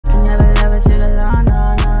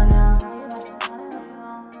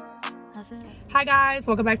Hi guys,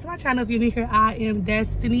 welcome back to my channel. If you're new here, I am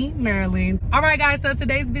Destiny Marilyn. All right guys, so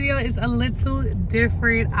today's video is a little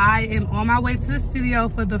different. I am on my way to the studio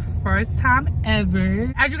for the first time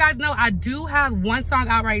ever. As you guys know, I do have one song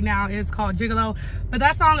out right now. It's called Gigolo, but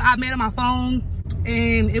that song I made on my phone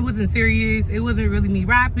and it wasn't serious. It wasn't really me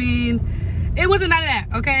rapping. It wasn't none of that,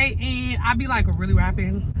 okay? And I be like really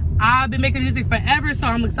rapping. I've been making music forever, so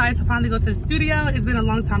I'm excited to finally go to the studio. It's been a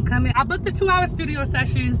long time coming. I booked a 2-hour studio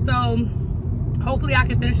session, so hopefully I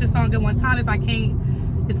can finish the song in one time. If I can't,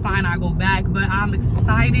 it's fine, I'll go back. But I'm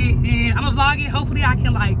excited and I'm gonna vlog it. Hopefully I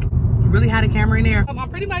can like really have the camera in there. I'm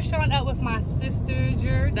pretty much showing up with my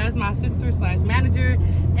sister. That's my sister slash manager.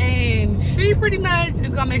 And she pretty much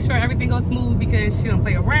is gonna make sure everything goes smooth because she don't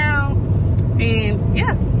play around. And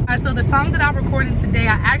yeah. So the song that I'm recording today,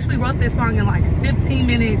 I actually wrote this song in like 15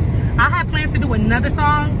 minutes. I had plans to do another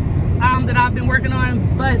song that I've been working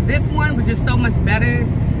on, but this one was just so much better.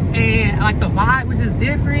 And like the vibe was just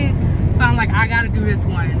different, so I'm like, I gotta do this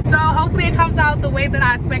one. So hopefully it comes out the way that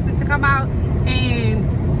I expect it to come out,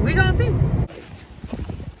 and we gonna see.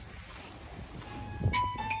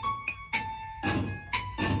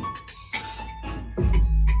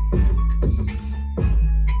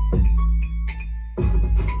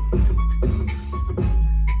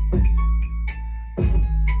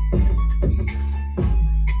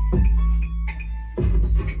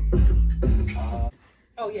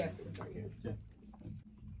 Oh yes, it's right here. Yeah.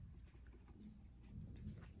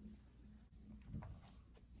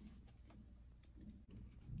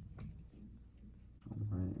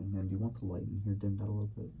 Alright, and then do you want the light in here dimmed out a little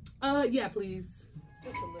bit? Yeah, please.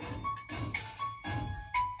 Just a little.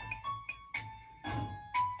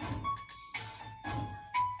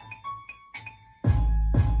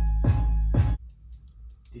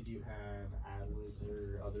 Did you have ad-libs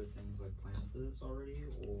or other things like planned for this already?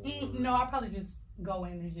 Or No, I'll probably just go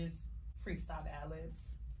in and just freestyle the ad-libs.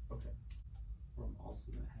 okay. What I'm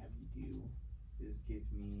also gonna have you do is give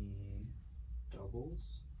me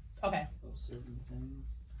doubles Okay. of certain things.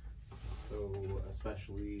 So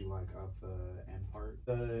especially like of the end part.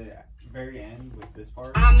 The very end with this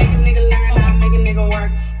part. I make a nigga learn, I make a nigga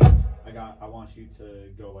work. I want you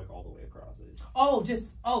to go like all the way across it.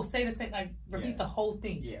 Oh, say the same, like repeat Yeah. the whole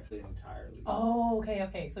thing. Yeah, entirely. Oh,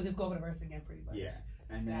 okay. So just go over the verse again pretty much. Yeah.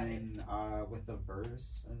 And Got then with the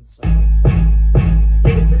verse and stuff.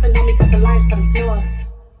 Niggas slipping on me cause the lights got them slower.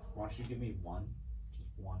 Why don't you give me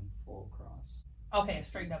just one full cross? Okay,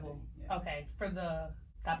 straight double. Yeah. Okay, for that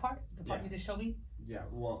part? The part Yeah. you just showed me? Yeah,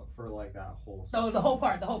 well, for like that whole So the whole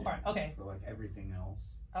part, okay. For like everything else.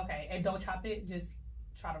 Okay, and don't chop it, just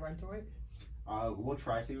try to run through it. We'll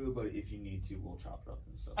try to, but if you need to, we'll chop it up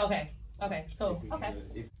and stuff. Okay, so, okay.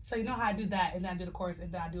 So You know how I do that, and then I do the chorus,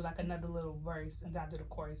 and then I do like another little verse, and then I do the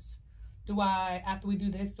chorus. After we do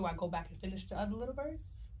this, do I go back and finish the other little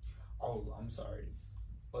verse? Oh, I'm sorry.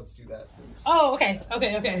 Let's do that first. Oh, okay.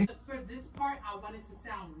 For this part, I want it to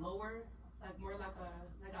sound lower, like more like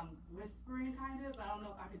I'm whispering kind of. I don't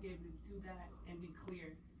know if I could be able to do that and be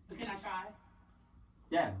clear. But can I try?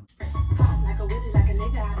 Yeah. Like a willy, like a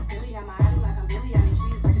nigga out of Philly. I'm idle like I'm Billy. I'm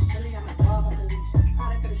cheese like it's chili. I'm a dog on the leash.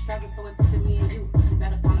 Product of the struggle, so it's either me and you. You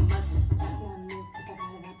better find a muscle. That's not me, cause I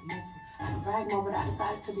got it out the muscle. I can brag more, but I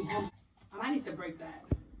decided to be humble. I might need to break that.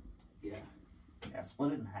 Yeah,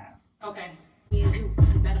 split it in half. Okay. Me and you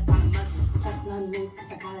better find a muscle. That's not me,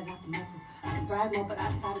 cause I got it out the muscle. I can brag more, but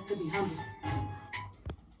I decided to be humble.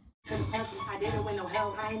 To the puzzle, I did it with no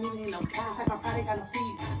help. I ain't even need no cash. Like my product got no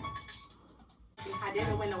feet. I did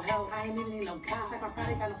it with no help. I ain't even need no cash. Like my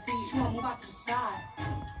product got no feet. She wanna move out to the side.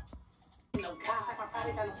 No cash. Like my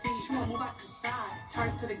product got no feet. She wanna move out to the side.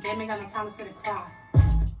 Charge to the game, ain't got no time to sit and cry.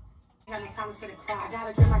 Ain't got no time to sit and cry. I got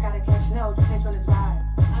a dream, I gotta catch. No, you can't join this ride.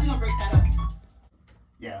 How you gonna break that up?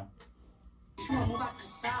 Yeah. She wanna move out to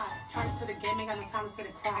the side. Charge to the game, ain't got no time to sit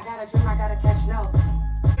and cry. I got a dream, I gotta catch. No.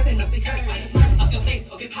 Must be curved. I smile off your face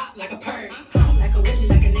or get popped like a perk. Like a willy,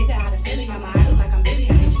 like a nigga out of Philly. I'm idle like I'm Billy.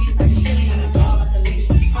 I'm cheese like a chili. I'm a dog off the leash.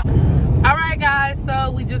 All right, guys.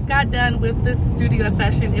 So we just got done with the studio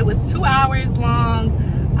session. It was 2 hours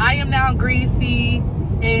long. I am now greasy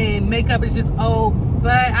and makeup is just old,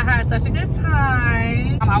 but I had such a good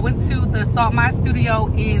time. I went to the Salt Mine Studio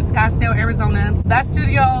in Scottsdale, Arizona. That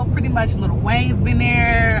studio, pretty much Lil Wayne's been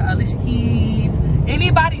there, Alicia Keys,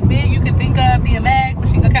 anybody big you can think of, DMX,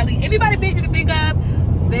 Machine Gun Kelly, anybody big you can think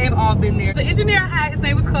of, they've all been there. The engineer I had, his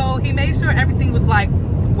name was Cole. He made sure everything was like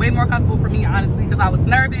way more comfortable for me, honestly, because I was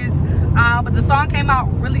nervous. But the song came out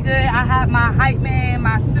really good. I had my hype man,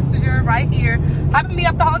 my sister right here, hyping me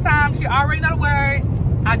up the whole time. She already know the words.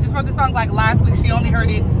 I just wrote the song like last week. She only heard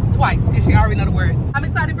it twice and she already know the words. I'm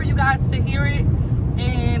excited for you guys to hear it.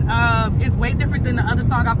 And it's way different than the other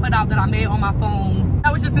song I put out that I made on my phone.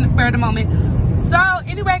 That was just in the spur of the moment. So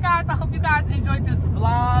anyway, guys, I hope you guys enjoyed this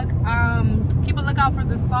vlog. Keep a lookout for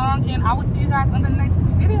this song, and I will see you guys on the next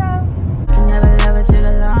video.